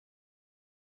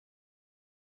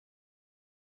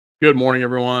Good morning,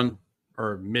 everyone,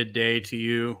 or midday to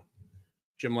you.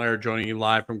 Jim Laird joining you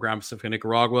live from Grand Pacifica,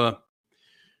 Nicaragua.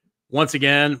 Once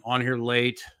again, on here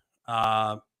late.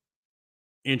 Uh,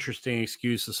 Interesting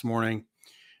excuse this morning.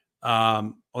 I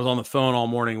was on the phone all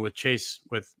morning with Chase,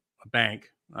 with a bank.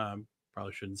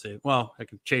 Probably shouldn't say it. Well, I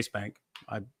could Chase Bank.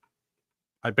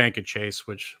 I bank at Chase,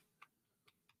 which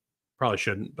probably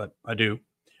shouldn't, but I do.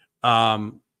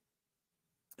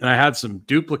 And I had some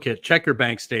duplicate check your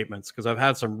bank statements because I've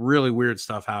had some really weird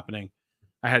stuff happening.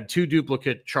 I had two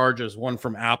duplicate charges, one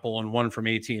from Apple and one from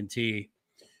AT&T,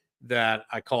 that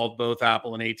I called both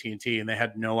Apple and AT&T, and they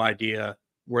had no idea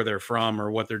where they're from or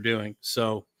what they're doing.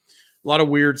 So a lot of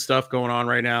weird stuff going on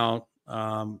right now.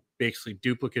 Basically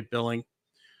duplicate billing.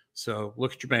 So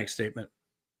look at your bank statement.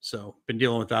 So been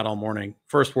dealing with that all morning.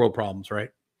 First world problems,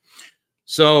 right?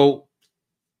 So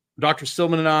Dr.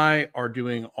 Stillman and I are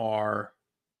doing our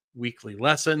weekly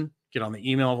lesson. Get on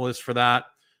the email list for that.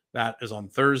 That is on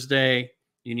Thursday.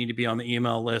 You need to be on the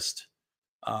email list.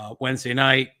 Wednesday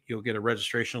night, you'll get a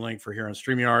registration link for here on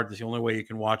StreamYard. That's the only way you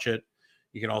can watch it.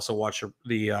 You can also watch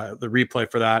the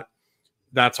replay for that.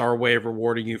 That's our way of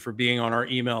rewarding you for being on our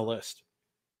email list.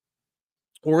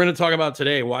 We're going to talk about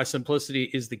today why simplicity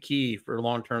is the key for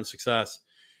long-term success.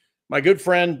 My good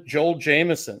friend Joel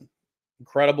Jamieson,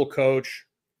 incredible coach.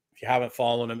 If you haven't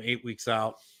followed him, 8 weeks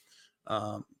out.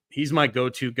 He's my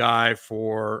go-to guy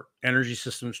for energy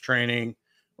systems training.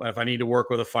 If I need to work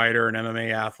with a fighter, an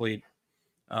MMA athlete,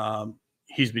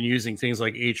 he's been using things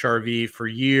like HRV for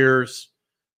years.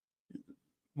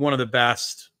 One of the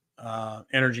best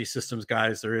energy systems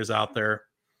guys there is out there.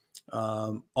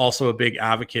 Also a big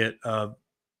advocate of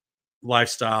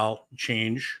lifestyle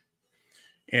change.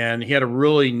 And he had a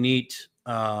really neat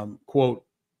quote.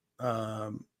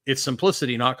 It's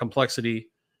simplicity, not complexity,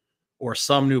 or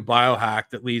some new biohack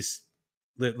that leads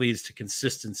to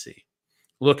consistency.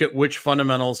 Look at which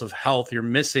fundamentals of health you're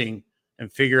missing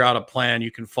and figure out a plan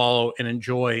you can follow and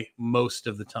enjoy most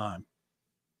of the time.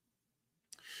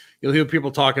 You'll hear people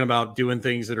talking about doing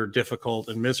things that are difficult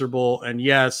and miserable. And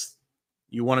yes,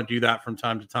 you want to do that from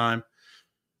time to time.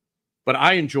 But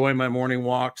I enjoy my morning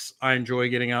walks. I enjoy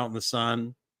getting out in the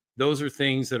sun. Those are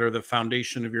things that are the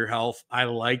foundation of your health. I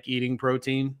like eating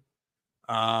protein.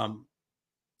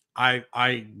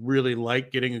 I really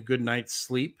like getting a good night's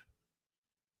sleep.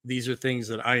 These are things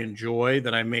that I enjoy,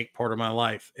 that I make part of my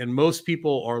life. And most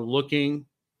people are looking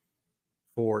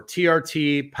for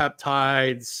TRT,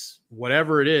 peptides,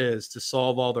 whatever it is, to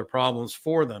solve all their problems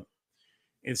for them,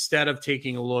 instead of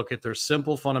taking a look at their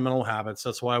simple fundamental habits.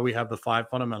 That's why we have the 5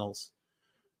 fundamentals.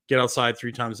 Get outside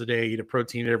 3 times a day, eat a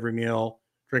protein at every meal,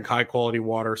 drink high quality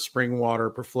water, spring water,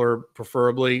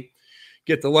 preferably.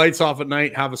 Get the lights off at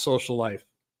night, have a social life.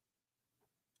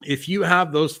 If you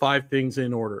have those 5 things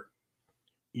in order,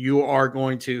 you are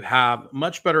going to have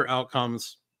much better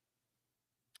outcomes,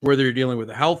 whether you're dealing with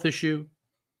a health issue,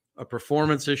 a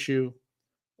performance issue,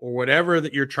 or whatever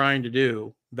that you're trying to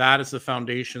do. That is the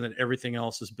foundation that everything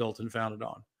else is built and founded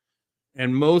on.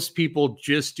 And most people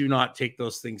just do not take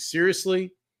those things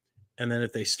seriously. And then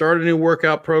if they start a new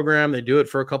workout program, they do it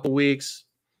for a couple weeks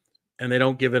and they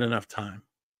don't give it enough time,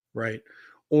 right?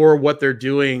 Or what they're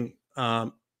doing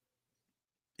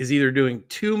is either doing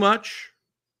too much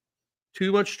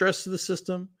stress to the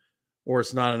system, or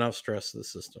it's not enough stress to the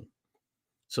system.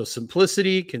 So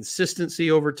simplicity,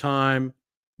 consistency over time,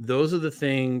 those are the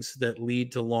things that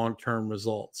lead to long-term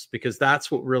results, because that's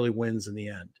what really wins in the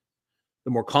end.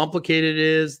 The more complicated it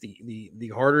is,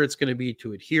 the harder it's going to be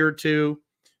to adhere to.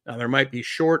 Now, there might be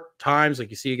short times, like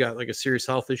you see you got like a serious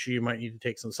health issue, you might need to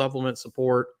take some supplement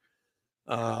support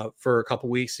for a couple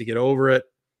weeks to get over it.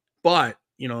 But,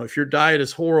 if your diet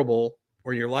is horrible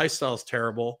or your lifestyle is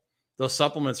terrible, those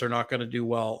supplements are not going to do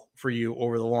well for you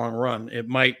over the long run. It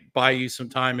might buy you some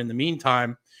time in the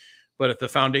meantime, but if the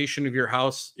foundation of your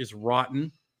house is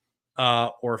rotten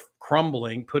or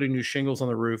crumbling, putting new shingles on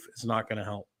the roof is not going to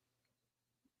help.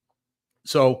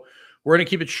 So we're going to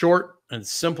keep it short and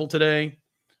simple today.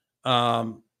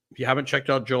 If you haven't checked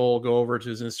out Joel, go over to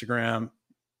his Instagram.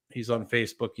 He's on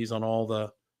Facebook. He's on all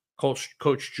the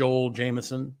Coach Joel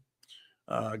Jamieson.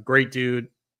 Great dude.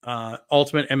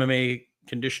 Ultimate MMA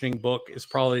Conditioning book is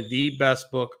probably the best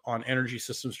book on energy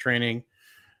systems training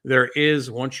there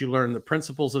is. Once you learn the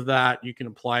principles of that, you can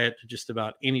apply it to just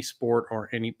about any sport or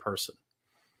any person.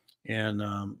 And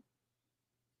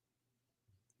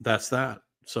that's that.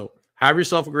 So have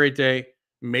yourself a great day.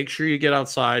 Make sure you get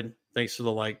outside. Thanks for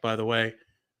the like, by the way.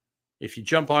 If you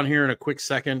jump on here in a quick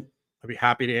second, I'd be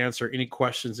happy to answer any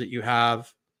questions that you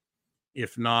have.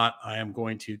 If not, I am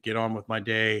going to get on with my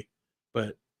day.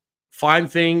 But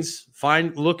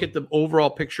look at the overall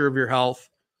picture of your health.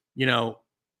 You know,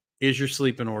 is your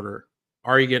sleep in order?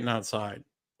 Are you getting outside?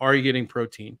 Are you getting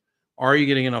protein? Are you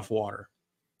getting enough water?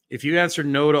 If you answer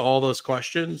no to all those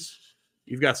questions,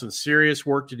 you've got some serious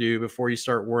work to do before you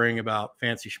start worrying about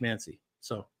fancy schmancy.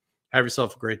 So have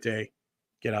yourself a great day.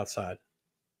 Get outside.